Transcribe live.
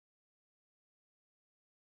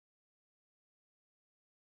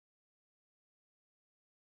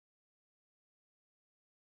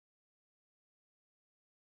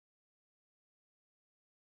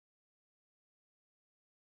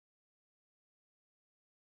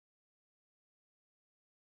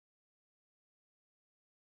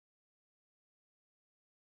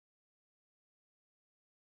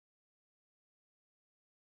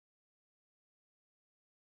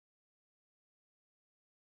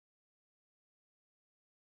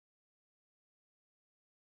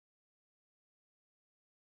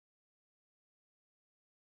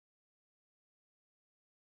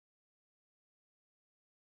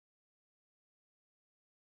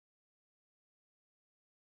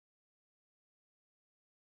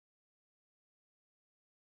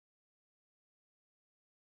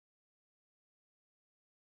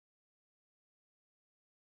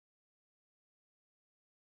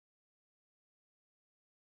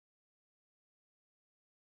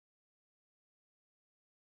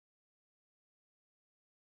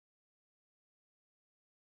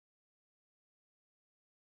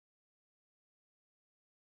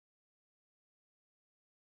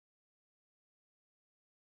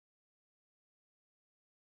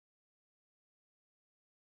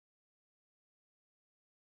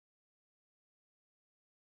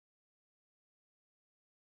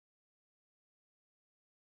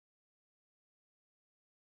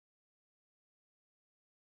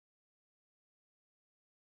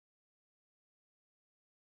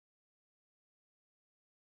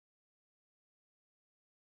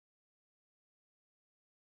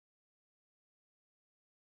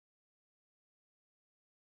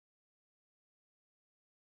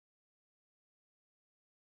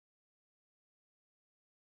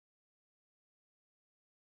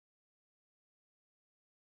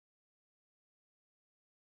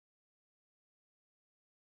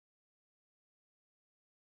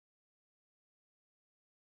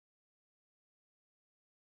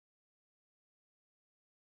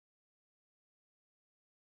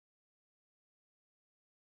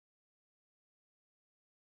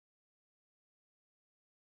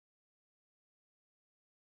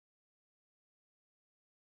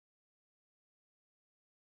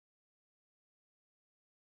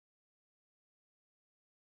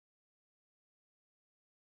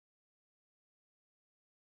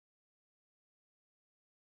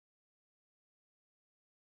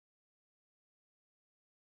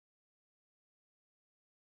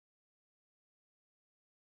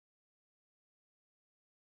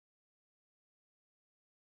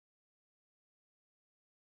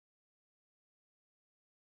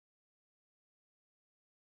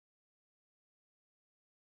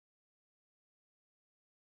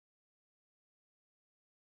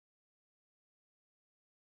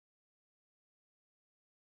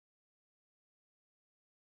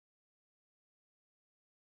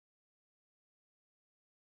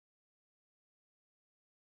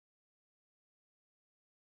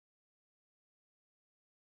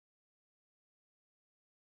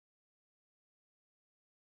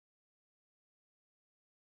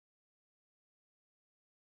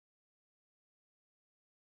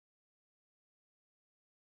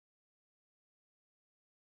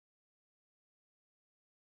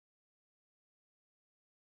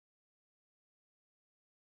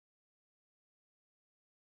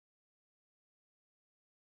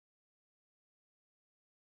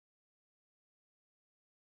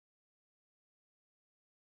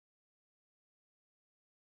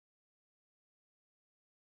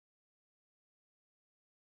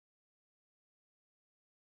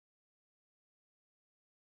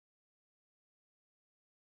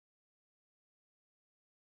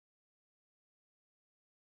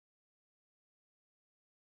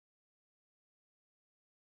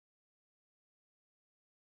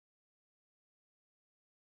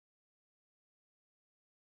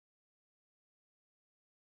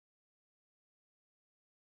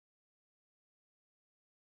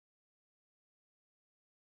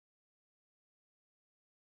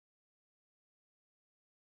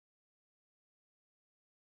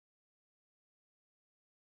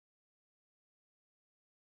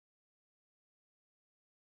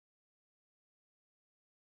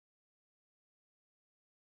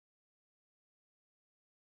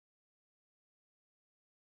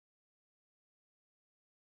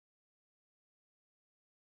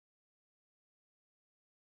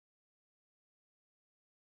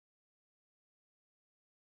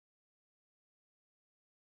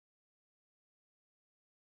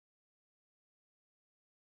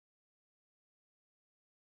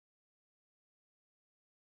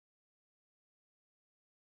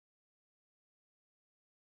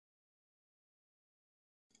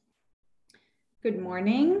Good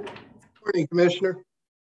morning. Morning, Commissioner.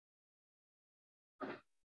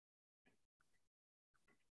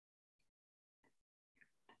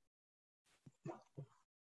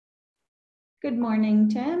 Good morning,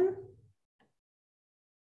 Tim.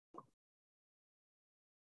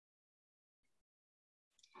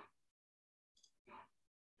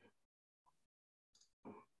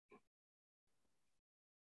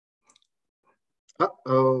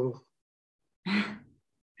 Uh-oh.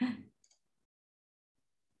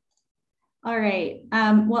 All right.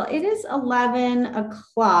 Well, it is 11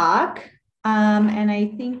 o'clock, and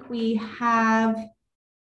I think we have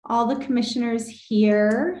all the commissioners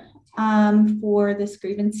here for this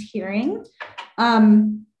grievance hearing.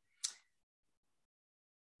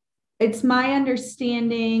 It's my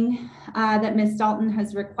understanding that Ms. Dalton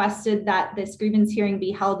has requested that this grievance hearing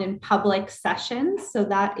be held in public session. So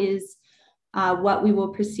that is what we will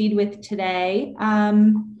proceed with today.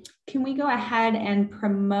 Can we go ahead and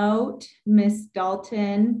promote Ms.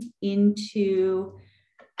 Dalton into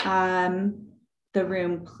the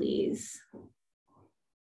room, please?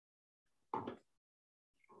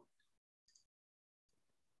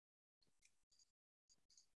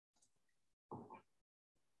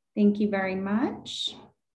 Thank you very much.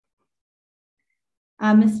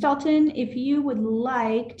 Ms. Dalton, if you would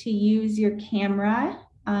like to use your camera,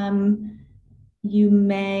 you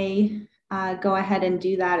may go ahead and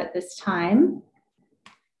do that at this time.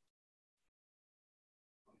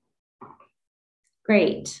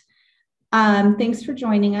 Great. Thanks for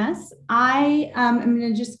joining us. I am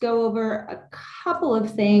going to just go over a couple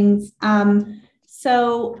of things.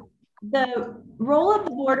 So the role of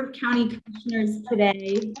the Board of County Commissioners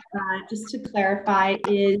today, just to clarify,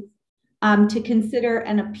 is to consider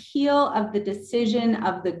an appeal of the decision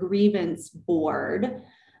of the grievance board.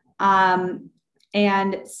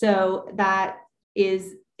 And so that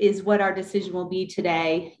is what our decision will be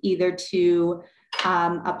today, either to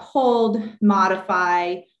uphold,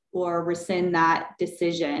 modify, or rescind that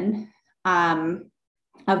decision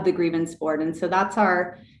of the grievance board. And so that's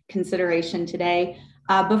our consideration today.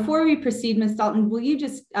 Before we proceed, Ms. Dalton, will you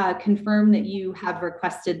just confirm that you have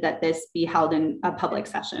requested that this be held in a public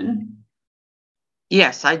session?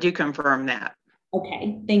 Yes, I do confirm that.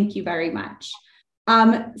 Okay, thank you very much.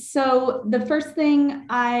 So the first thing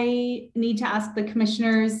I need to ask the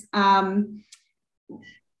commissioners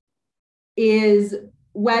is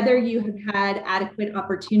whether you have had adequate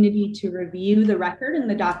opportunity to review the record and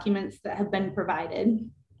the documents that have been provided.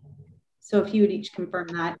 So if you would each confirm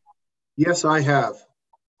that. Yes, I have.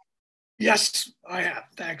 Yes, I have.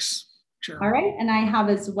 Thanks, Chair. All right, and I have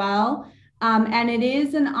as well. And it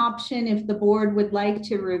is an option if the board would like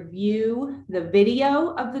to review the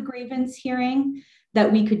video of the grievance hearing, that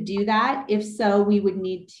we could do that. If so, we would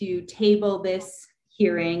need to table this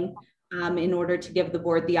hearing in order to give the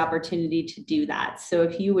board the opportunity to do that. So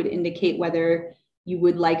if you would indicate whether you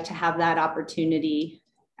would like to have that opportunity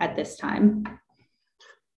at this time.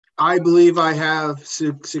 I believe I have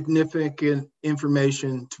significant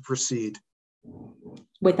information to proceed.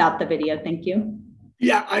 Without the video, thank you.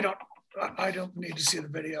 Yeah, I don't need to see the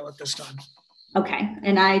video at this time. Okay,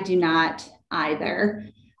 and I do not either.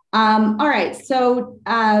 All right, so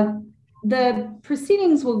the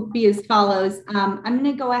proceedings will be as follows. I'm going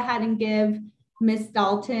to go ahead and give Ms.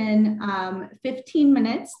 Dalton 15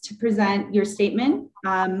 minutes to present your statement.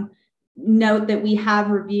 Note that we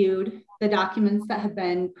have reviewed the documents that have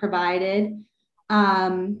been provided.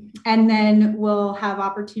 And then we'll have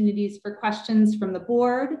opportunities for questions from the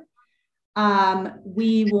board.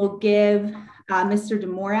 We will give Mr.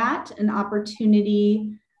 DeMorat an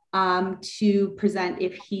opportunity to present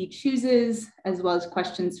if he chooses, as well as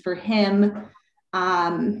questions for him.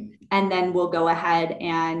 And then we'll go ahead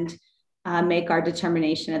and make our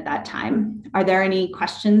determination at that time. Are there any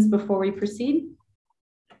questions before we proceed?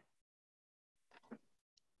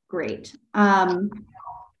 Great. I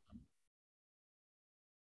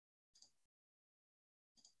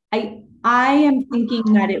am thinking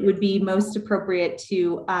that it would be most appropriate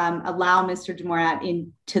to allow Mr. DeMorat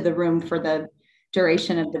into the room for the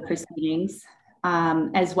duration of the proceedings,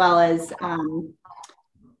 as well as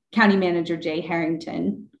County Manager Jay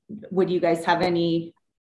Harrington. Would you guys have any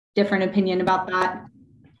different opinion about that?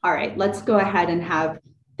 All right, let's go ahead and have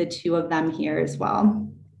the two of them here as well.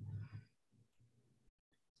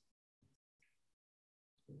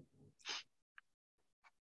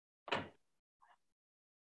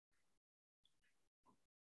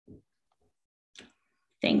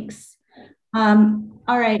 Thanks. All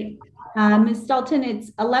right, Ms. Dalton,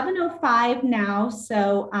 it's 11:05 now,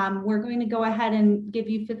 so we're going to go ahead and give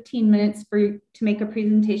you 15 minutes to make a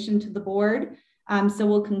presentation to the board. So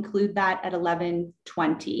we'll conclude that at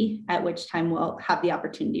 11:20, at which time we'll have the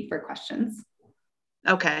opportunity for questions.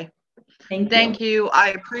 Okay. Thank you. you. I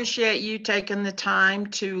appreciate you taking the time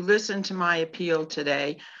to listen to my appeal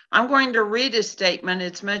today. I'm going to read a statement.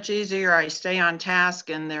 It's much easier. I stay on task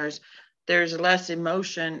and there's less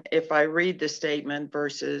emotion if I read the statement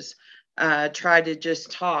versus try to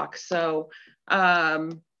just talk. So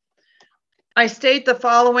I state the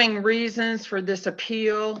following reasons for this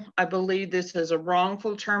appeal. I believe this is a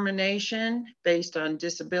wrongful termination based on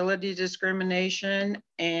disability discrimination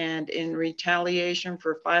and in retaliation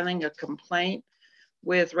for filing a complaint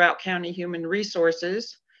with Routt County Human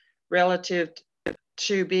Resources relative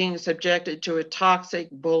to being subjected to a toxic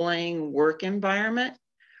bullying work environment.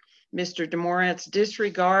 Mr. DeMorat's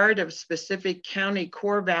disregard of specific county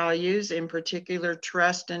core values, in particular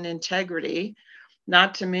trust and integrity,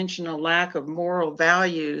 not to mention a lack of moral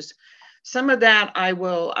values. Some of that I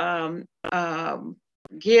will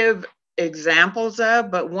give examples of,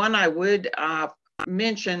 but one I would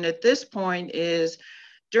mention at this point is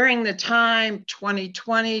during the time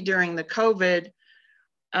 2020, during the COVID,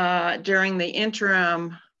 during the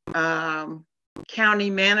interim county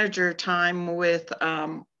manager time with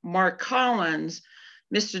Mark Collins,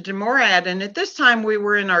 Mr. DeMorat, and at this time we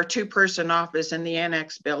were in our two-person office in the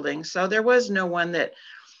annex building, so there was no one that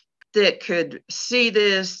could see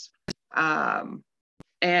this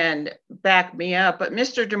and back me up. But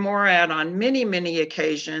Mr. DeMorat on many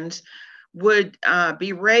occasions would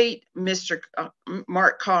berate Mr.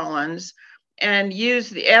 Mark Collins and use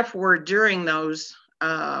the F word during those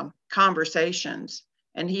conversations,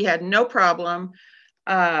 and he had no problem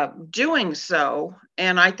doing so.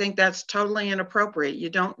 And I think that's totally inappropriate.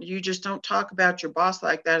 You just don't talk about your boss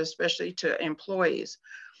like that, especially to employees.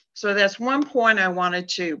 So that's one point I wanted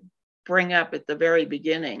to bring up at the very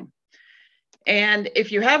beginning. And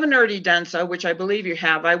if you haven't already done so, which I believe you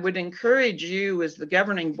have, I would encourage you as the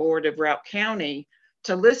governing board of Routt County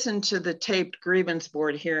to listen to the taped grievance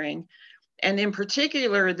board hearing, and in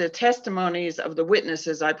particular, the testimonies of the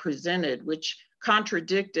witnesses I presented, which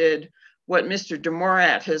contradicted what Mr.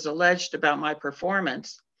 DeMorat has alleged about my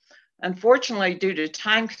performance. Unfortunately, due to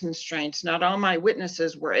time constraints, not all my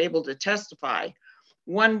witnesses were able to testify.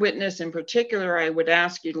 One witness in particular I would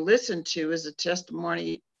ask you to listen to is a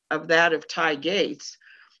testimony of that of Ty Gates.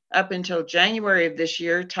 Up until January of this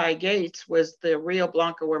year, Ty Gates was the Rio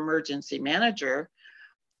Blanco emergency manager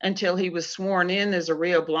until he was sworn in as a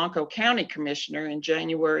Rio Blanco County Commissioner in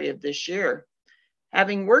January of this year.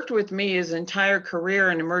 Having worked with me his entire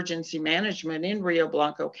career in emergency management in Rio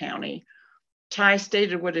Blanco County, Ty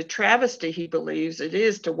stated what a travesty he believes it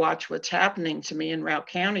is to watch what's happening to me in Routt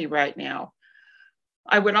County right now.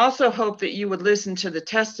 I would also hope that you would listen to the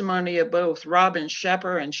testimony of both Robin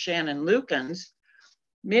Shepard and Shannon Lukens.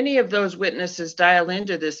 Many of those witnesses dial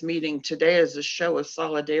into this meeting today as a show of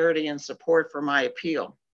solidarity and support for my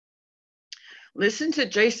appeal. Listen to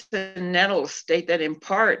Jason Nettles state that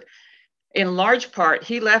in large part,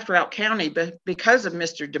 he left Routt County because of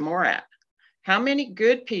Mr. DeMorat. How many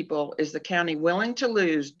good people is the county willing to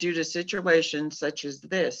lose due to situations such as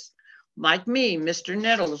this? Like me, Mr.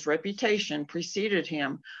 Nettles' reputation preceded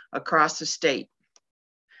him across the state.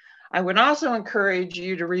 I would also encourage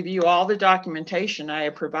you to review all the documentation I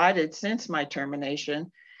have provided since my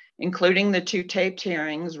termination, including the 2 taped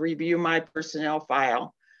hearings, review my personnel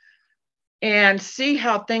file, and see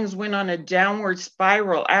how things went on a downward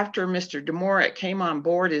spiral after Mr. DeMorat came on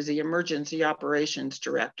board as the emergency operations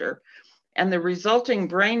director, and the resulting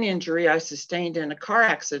brain injury I sustained in a car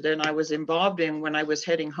accident I was involved in when I was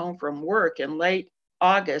heading home from work in late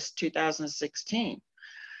August 2016.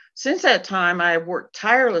 Since that time, I have worked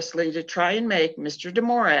tirelessly to try and make Mr.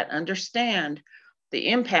 DeMorat understand the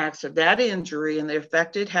impacts of that injury and the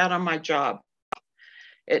effect it had on my job.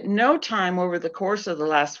 At no time over the course of the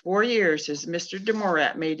last 4 years has Mr.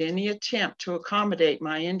 DeMorat made any attempt to accommodate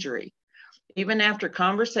my injury, even after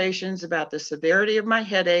conversations about the severity of my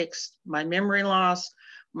headaches, my memory loss,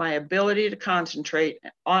 my ability to concentrate,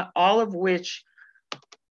 all of which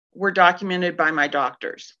were documented by my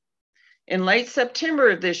doctors. In late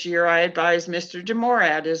September of this year, I advised Mr.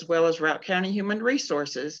 DeMorat, as well as Routt County Human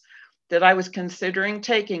Resources, that I was considering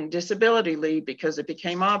taking disability leave because it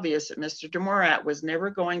became obvious that Mr. DeMorat was never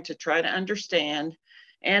going to try to understand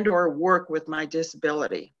and or work with my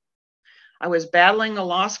disability. I was battling a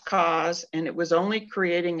lost cause, and it was only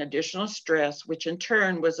creating additional stress, which in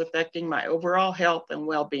turn was affecting my overall health and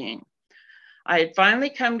well-being. I had finally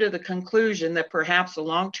come to the conclusion that perhaps a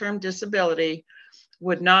long-term disability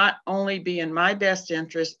would not only be in my best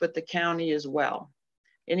interest, but the county as well.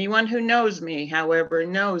 Anyone who knows me, however,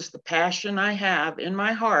 knows the passion I have in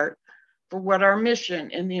my heart for what our mission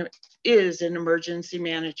is in emergency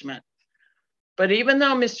management. But even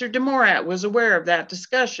though Mr. DeMorat was aware of that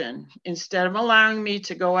discussion, instead of allowing me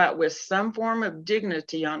to go out with some form of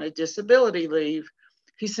dignity on a disability leave,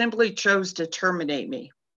 he simply chose to terminate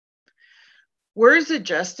me. Where is the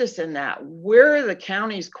justice in that? Where are the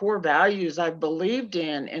county's core values I've believed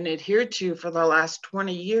in and adhered to for the last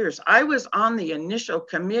 20 years? I was on the initial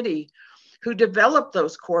committee who developed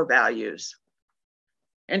those core values.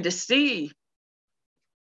 And to see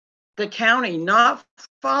the county not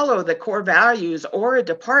follow the core values or a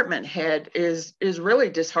department head is really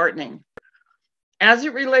disheartening. As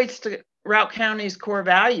it relates to Routt County's core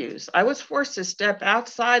values, I was forced to step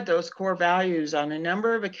outside those core values on a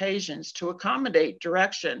number of occasions to accommodate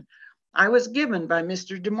direction I was given by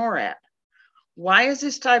Mr. DeMorat. Why is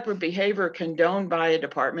this type of behavior condoned by a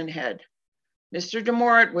department head? Mr.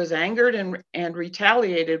 DeMorat was angered and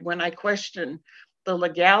retaliated when I questioned the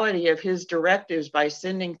legality of his directives by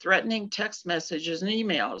sending threatening text messages and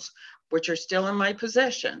emails, which are still in my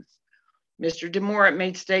possession. Mr. DeMorat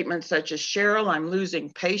made statements such as, Cheryl, I'm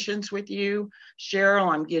losing patience with you.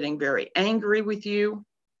 Cheryl, I'm getting very angry with you.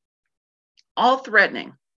 All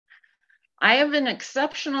threatening. I have an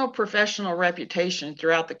exceptional professional reputation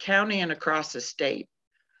throughout the county and across the state.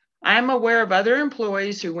 I am aware of other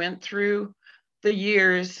employees who went through the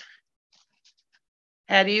years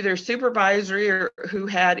had either supervisory or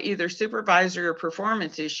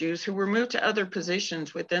performance issues who were moved to other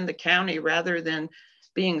positions within the county rather than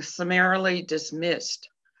being summarily dismissed.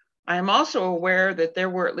 I am also aware that there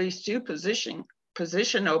were at least 2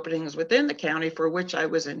 position openings within the county for which I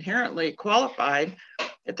was inherently qualified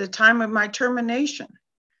at the time of my termination.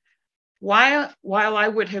 While I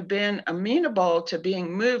would have been amenable to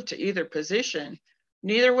being moved to either position,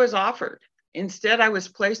 neither was offered. Instead, I was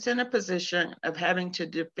placed in a position of having to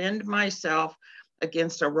defend myself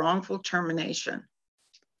against a wrongful termination.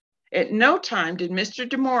 At no time did Mr.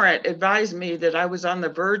 DeMorat advise me that I was on the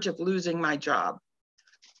verge of losing my job.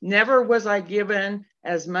 Never was I given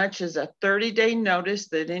as much as a 30-day notice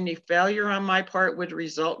that any failure on my part would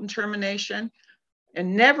result in termination,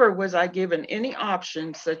 and never was I given any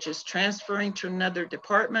options such as transferring to another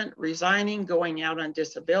department, resigning, going out on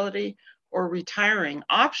disability, or retiring,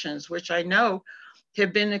 options which I know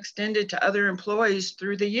have been extended to other employees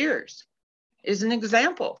through the years. As an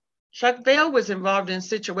example, Chuck Vale was involved in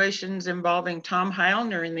situations involving Tom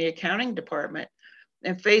Heilner in the accounting department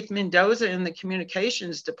and Faith Mendoza in the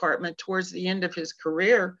communications department towards the end of his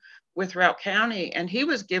career with Routt County, and he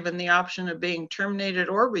was given the option of being terminated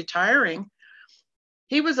or retiring.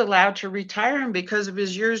 He was allowed to retire, and because of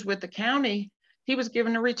his years with the county, he was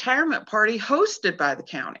given a retirement party hosted by the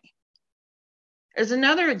county. As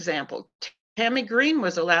another example, Tammy Green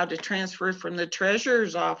was allowed to transfer from the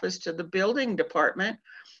treasurer's office to the building department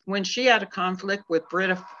when she had a conflict with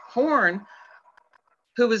Britta Horn,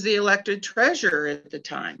 who was the elected treasurer at the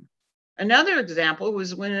time. Another example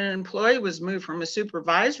was when an employee was moved from a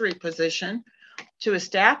supervisory position to a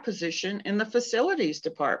staff position in the facilities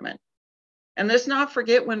department. And let's not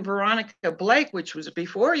forget when Veronica Blake, which was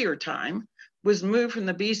before your time, was moved from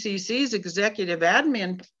the BCC's executive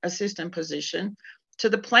admin assistant position to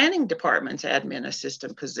the planning department's admin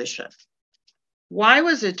assistant position. Why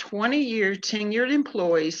was a 20-year tenured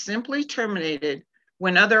employee simply terminated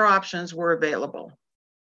when other options were available?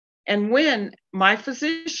 And when my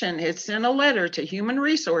physician had sent a letter to Human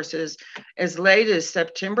Resources as late as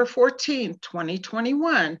September 14,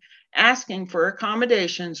 2021, asking for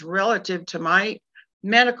accommodations relative to my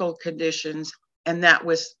medical conditions, and that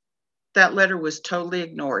letter was totally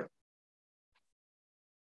ignored.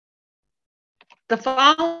 The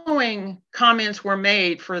following comments were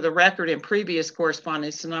made for the record in previous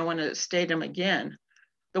correspondence, and I want to state them again.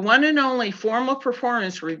 The one and only formal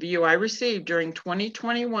performance review I received during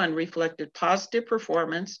 2021 reflected positive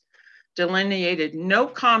performance, delineated no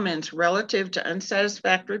comments relative to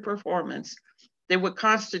unsatisfactory performance that would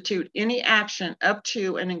constitute any action up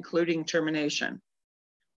to and including termination.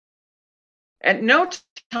 At no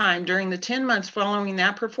time during the 10 months following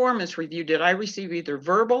that performance review did I receive either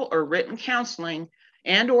verbal or written counseling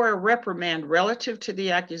and/or a reprimand relative to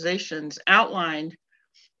the accusations outlined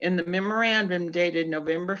in the memorandum dated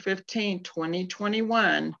November 15,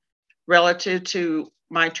 2021, relative to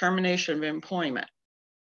my termination of employment.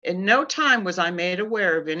 In no time was I made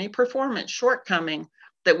aware of any performance shortcoming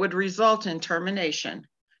that would result in termination,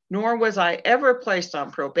 nor was I ever placed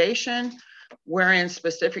on probation, wherein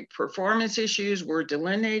specific performance issues were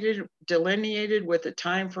delineated with a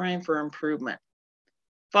time frame for improvement.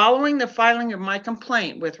 Following the filing of my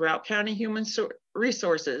complaint with Routt County Human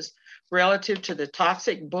Resources relative to the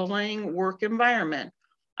toxic bullying work environment,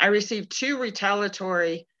 I received 2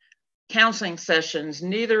 retaliatory counseling sessions,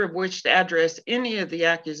 neither of which address any of the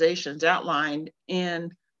accusations outlined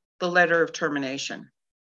in the letter of termination.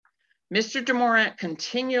 Mr. DeMorat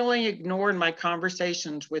continually ignored my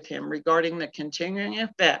conversations with him regarding the continuing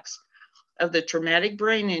effects of the traumatic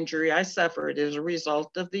brain injury I suffered as a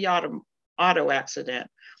result of the auto accident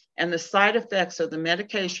and the side effects of the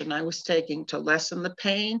medication I was taking to lessen the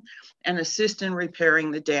pain and assist in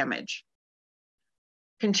repairing the damage.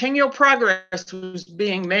 Continual progress was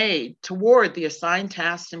being made toward the assigned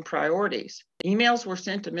tasks and priorities. Emails were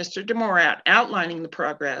sent to Mr. DeMorat outlining the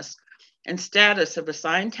progress and status of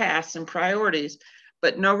assigned tasks and priorities,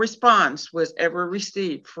 but no response was ever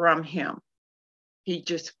received from him. He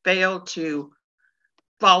just failed to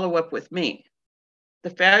follow up with me.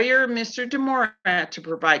 The failure of Mr. DeMorat to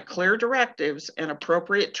provide clear directives and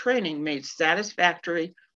appropriate training made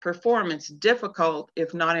satisfactory performance difficult,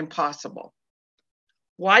 if not impossible.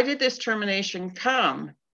 Why did this termination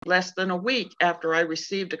come less than a week after I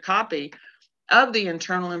received a copy of the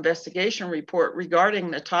internal investigation report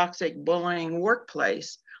regarding the toxic bullying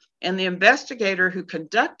workplace, and the investigator who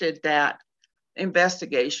conducted that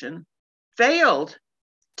investigation failed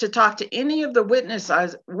to talk to any of the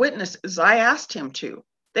witnesses I asked him to?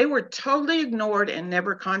 They were totally ignored and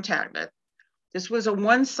never contacted. This was a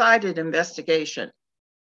one-sided investigation.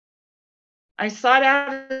 I sought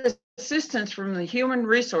out assistance from the Human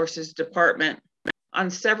Resources Department on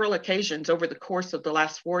several occasions over the course of the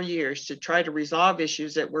last 4 years to try to resolve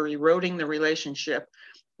issues that were eroding the relationship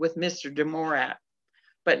with Mr. DeMorat,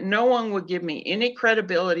 but no one would give me any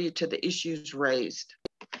credibility to the issues raised.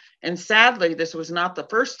 And sadly, this was not the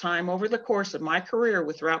first time over the course of my career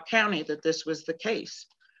with Routt County that this was the case.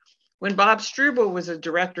 When Bob Struble was a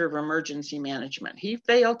director of emergency management, he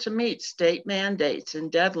failed to meet state mandates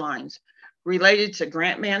and deadlines related to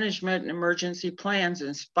grant management and emergency plans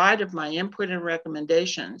in spite of my input and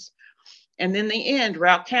recommendations. And in the end,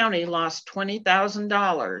 Routt County lost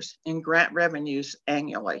 $20,000 in grant revenues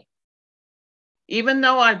annually. Even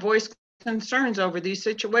though I voiced concerns over these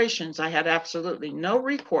situations, I had absolutely no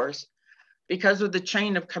recourse because of the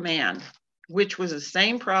chain of command, which was the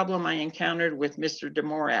same problem I encountered with Mr.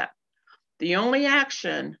 DeMorat. The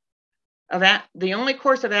only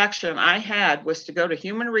course of action I had was to go to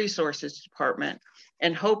Human Resources Department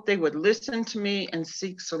and hope they would listen to me and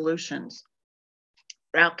seek solutions.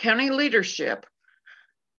 Routt County leadership,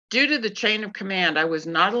 due to the chain of command, I was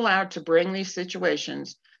not allowed to bring these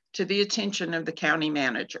situations to the attention of the county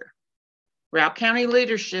manager. Routt County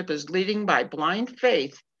leadership is leading by blind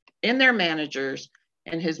faith in their managers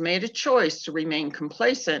and has made a choice to remain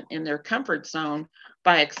complacent in their comfort zone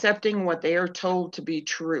by accepting what they are told to be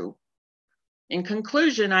true. In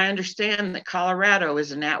conclusion, I understand that Colorado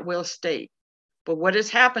is an at-will state, but what has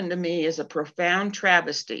happened to me is a profound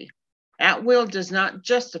travesty. At-will does not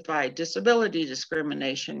justify disability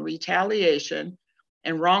discrimination, retaliation,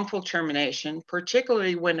 and wrongful termination,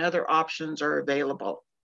 particularly when other options are available.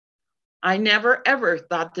 I never ever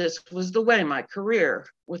thought this was the way my career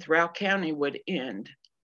with Routt County would end.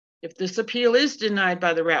 If this appeal is denied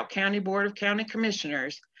by the Routt County Board of County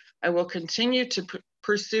Commissioners, I will continue to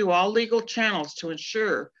pursue all legal channels to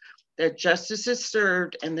ensure that justice is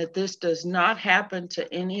served and that this does not happen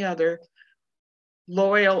to any other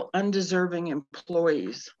loyal, undeserving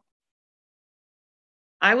employees.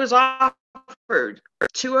 I was offered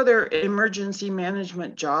 2 other emergency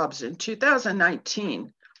management jobs in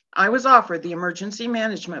 2019. I was offered the emergency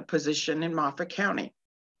management position in Moffat County.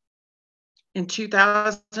 In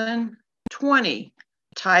 2020,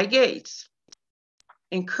 Ty Gates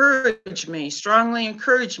strongly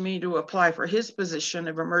encouraged me to apply for his position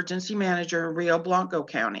of emergency manager in Rio Blanco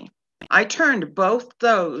County. I turned both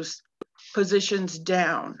those positions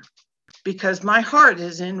down because my heart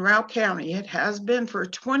is in Routt County. It has been for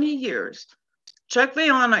 20 years. Chuck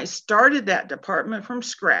Vail and I started that department from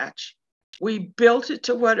scratch. We built it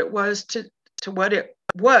to what it was to what it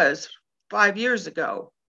was 5 years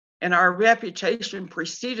ago. And our reputation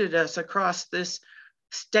preceded us across this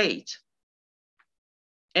state.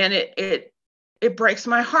 And it breaks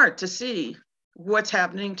my heart to see what's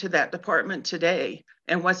happening to that department today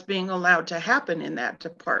and what's being allowed to happen in that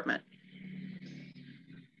department.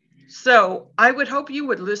 So I would hope you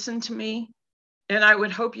would listen to me, and I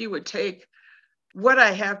would hope you would take what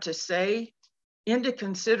I have to say into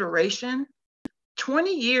consideration.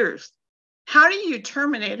 20 years. How do you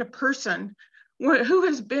terminate a person who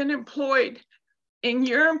has been employed in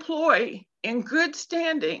your employ in good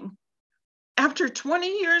standing after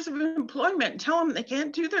 20 years of employment and tell them they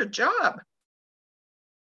can't do their job?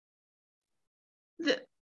 No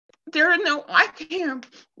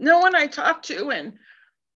one I talk to, and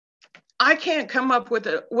I can't come up with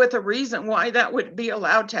a reason why that would be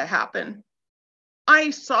allowed to happen.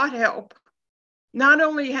 I sought help. Not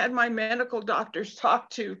only had my medical doctors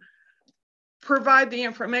talk to provide the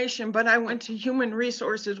information, but I went to human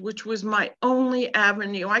resources, which was my only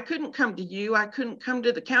avenue. I couldn't come to you. I couldn't come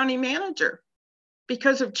to the county manager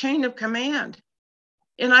because of chain of command.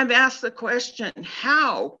 And I've asked the question,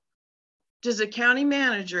 how does a county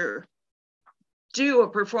manager do a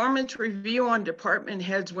performance review on department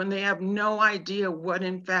heads when they have no idea what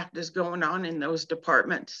in fact is going on in those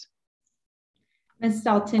departments? Ms.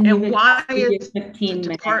 Dalton, and why is 15 the minutes.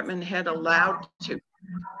 department head allowed to?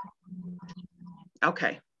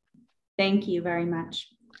 Okay. Thank you very much.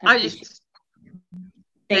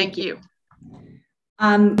 Thank you.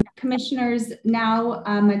 Commissioners, now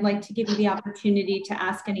I'd like to give you the opportunity to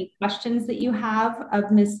ask any questions that you have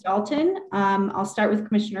of Ms. Dalton. I'll start with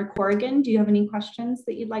Commissioner Corrigan. Do you have any questions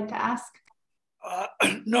that you'd like to ask?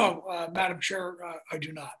 No, Madam Chair, I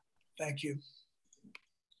do not. Thank you.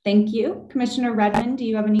 Thank you. Commissioner Redmond, do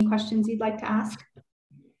you have any questions you'd like to ask?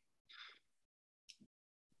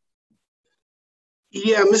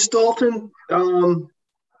 Yeah, Ms. Dalton, I'm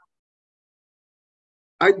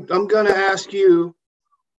going to ask you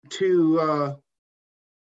to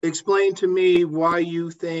explain to me why you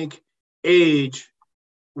think age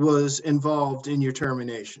was involved in your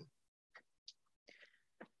termination.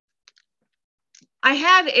 I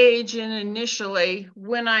had age in initially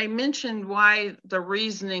when I mentioned why the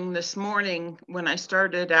reasoning this morning when I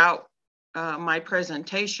started out my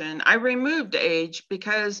presentation, I removed age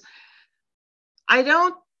because I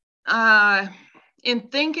don't, in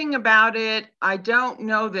thinking about it, I don't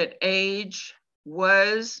know that age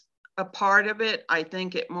was a part of it. I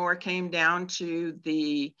think it more came down to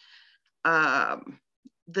the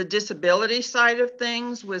disability side of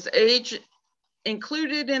things. Was age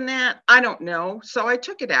included in that? I don't know. So I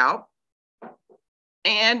took it out.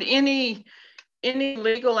 And any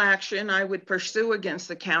legal action I would pursue against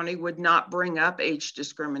the county would not bring up age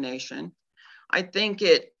discrimination. I think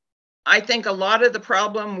a lot of the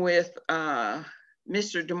problem with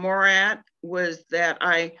Mr. DeMorat was that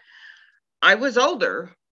I was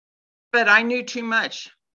older, but I knew too much.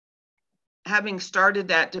 Having started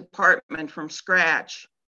that department from scratch,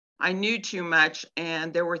 I knew too much,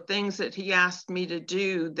 and there were things that he asked me to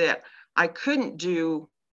do that I couldn't do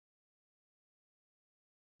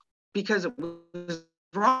because it was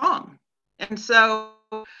wrong. And so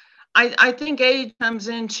I think age comes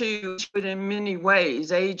into it in many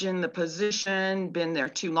ways. Age in the position, been there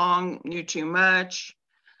too long, knew too much.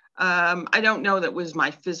 I don't know that was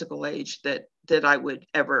my physical age that I would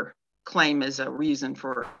ever claim as a reason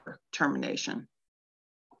for termination.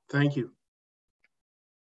 Thank you.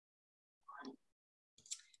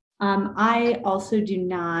 I also do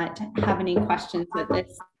not have any questions at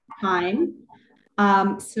this time.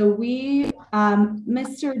 So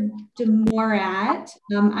Mr. DeMorat,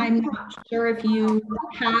 I'm not sure if you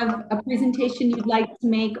have a presentation you'd like to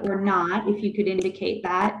make or not, if you could indicate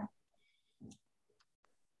that.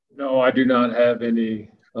 No, I do not have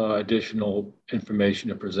any additional information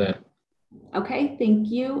to present. Okay,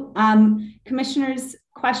 thank you. Commissioners,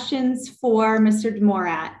 questions for Mr.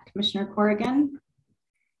 DeMorat? Commissioner Corrigan?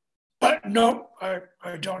 No, I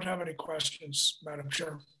don't have any questions, Madam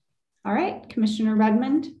Chair. All right, Commissioner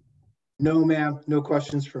Redmond? No, ma'am, no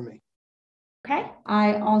questions for me. Okay,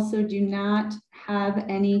 I also do not have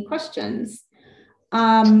any questions.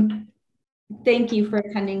 Thank you for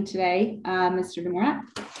attending today, Mr. DeMorat.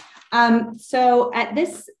 So at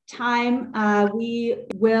this time, we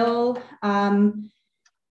will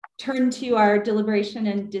turn to our deliberation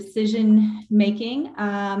and decision making.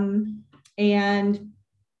 And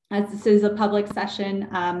as this is a public session,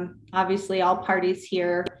 obviously all parties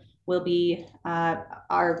here will be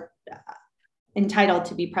are entitled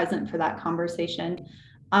to be present for that conversation.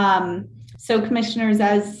 So commissioners,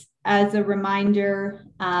 as a reminder,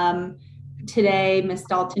 today Ms.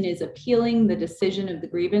 Dalton is appealing the decision of the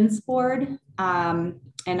grievance board, and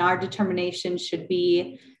our determination should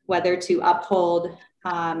be whether to uphold,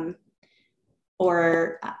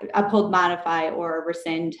 modify, or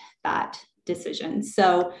rescind that decision.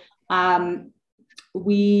 So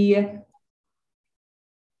we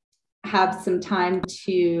have some time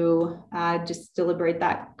to just deliberate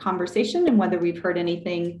that conversation and whether we've heard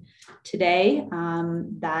anything today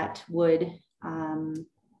that would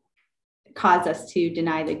cause us to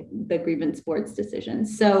deny the grievance board's decision.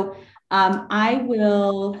 So I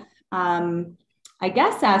will, I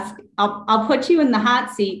guess, I'll put you in the hot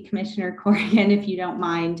seat, Commissioner Corrigan, if you don't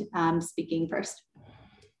mind speaking first.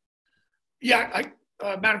 Yeah,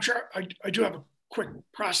 Madam Chair, I do have a quick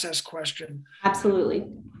process question. Absolutely.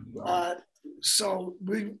 So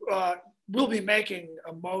we will be making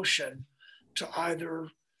a motion to either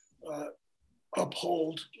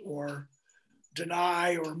uphold or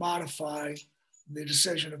deny or modify the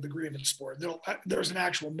decision of the grievance board. There's an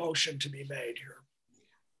actual motion to be made here.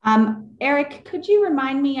 Eric, could you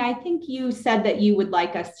remind me? I think you said that you would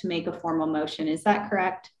like us to make a formal motion. Is that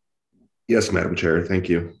correct? Yes, Madam Chair. Thank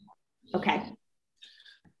you. Okay.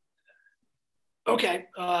 Okay.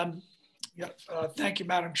 Thank you,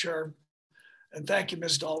 Madam Chair. And thank you,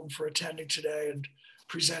 Ms. Dalton, for attending today and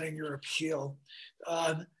presenting your appeal.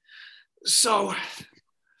 So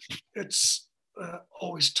it's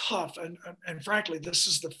always tough. And frankly, this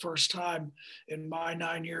is the first time in my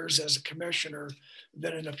 9 years as a commissioner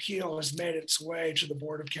that an appeal has made its way to the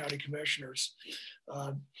Board of County Commissioners.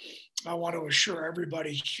 I want to assure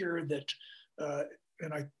everybody here that,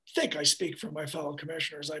 and I think I speak for my fellow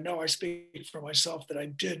commissioners, I know I speak for myself, that I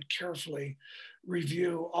did carefully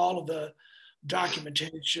review all of the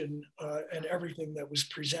documentation and everything that was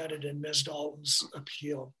presented in Ms. Dalton's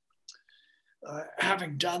appeal.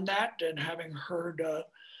 Having done that and having heard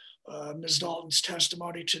Ms. Dalton's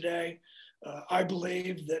testimony today, I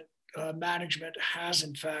believe that management has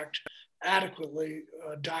in fact adequately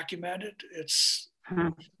documented its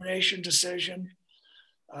termination decision.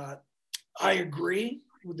 I agree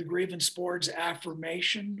with the grievance board's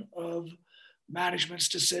affirmation of management's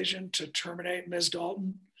decision to terminate Ms.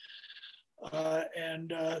 Dalton.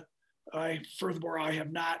 Furthermore, I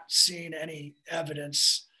have not seen any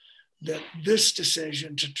evidence that this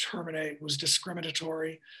decision to terminate was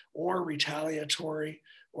discriminatory or retaliatory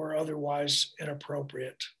or otherwise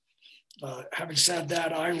inappropriate. Having said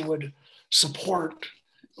that, I would support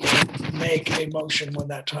make a motion when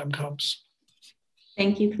that time comes.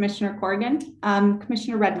 Thank you, Commissioner Corrigan.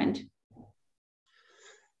 Commissioner Redmond.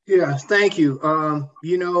 Yeah, thank you.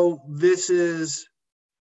 You know, this is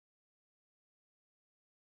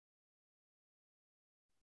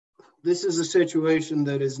a situation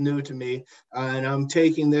that is new to me, and I'm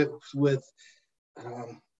taking this with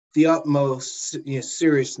the utmost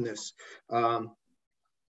seriousness.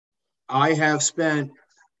 I have spent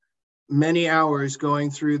many hours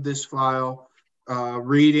going through this file,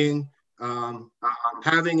 reading,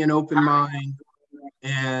 having an open mind,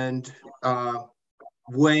 and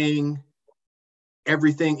weighing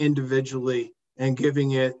everything individually and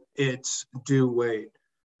giving it its due weight.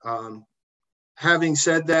 Having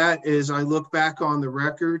said that, as I look back on the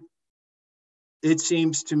record, it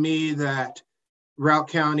seems to me that Routt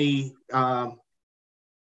County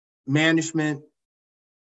management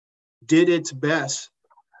did its best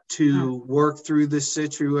to work through this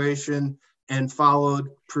situation and followed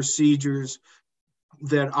procedures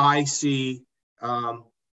that I see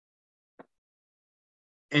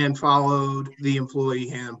and followed the employee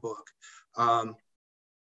handbook.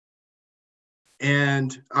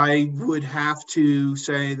 And I would have to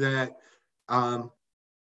say that I'm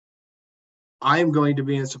going to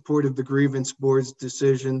be in support of the grievance board's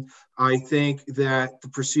decision. I think that the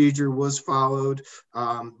procedure was followed,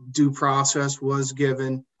 due process was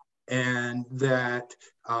given, and that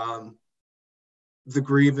the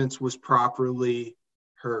grievance was properly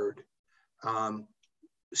heard.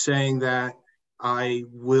 Saying that, I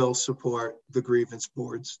will support the grievance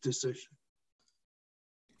board's decision.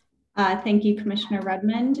 Thank you, Commissioner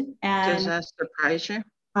Redmond. And does that surprise you?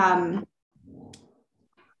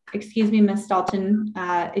 Excuse me, Ms. Dalton,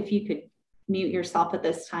 if you could mute yourself at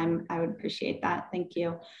this time, I would appreciate that. Thank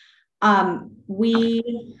you. I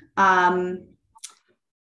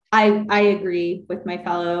agree with my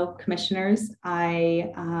fellow commissioners.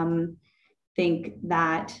 I think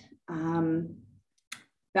that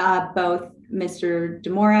both Mr.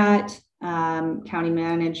 DeMorat, County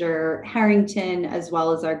Manager Harrington, as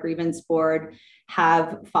well as our grievance board,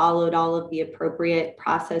 have followed all of the appropriate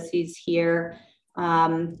processes here.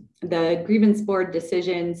 The grievance board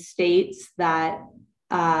decision states that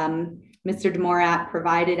Mr. DeMorat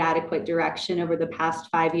provided adequate direction over the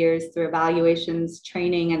past 5 years through evaluations,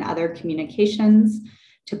 training, and other communications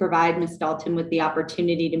to provide Ms. Dalton with the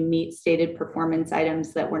opportunity to meet stated performance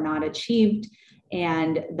items that were not achieved,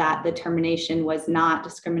 and that the termination was not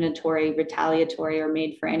discriminatory, retaliatory, or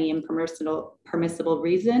made for any impermissible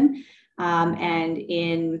reason. And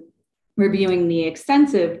in reviewing the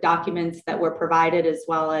extensive documents that were provided, as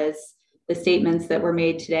well as the statements that were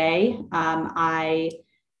made today, I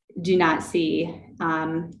do not see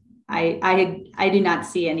I do not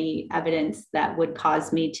see any evidence that would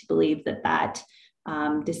cause me to believe that that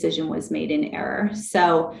decision was made in error.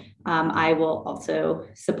 So I will also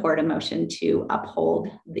support a motion to uphold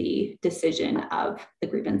the decision of the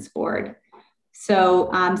grievance board. So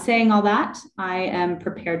saying all that, I am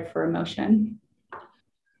prepared for a motion.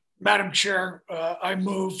 Madam Chair, I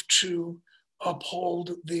move to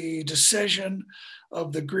uphold the decision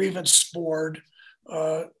of the grievance board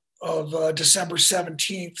of December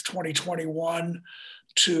 17th, 2021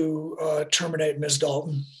 to terminate Ms.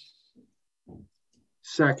 Dalton.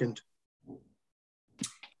 Second.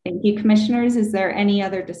 Thank you, commissioners. Is there any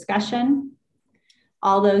other discussion?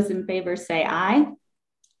 All those in favor say aye.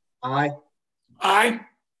 Aye. Aye.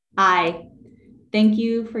 Aye. Thank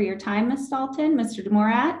you for your time, Ms. Dalton, Mr.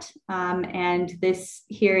 DeMorat, and this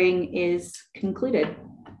hearing is concluded.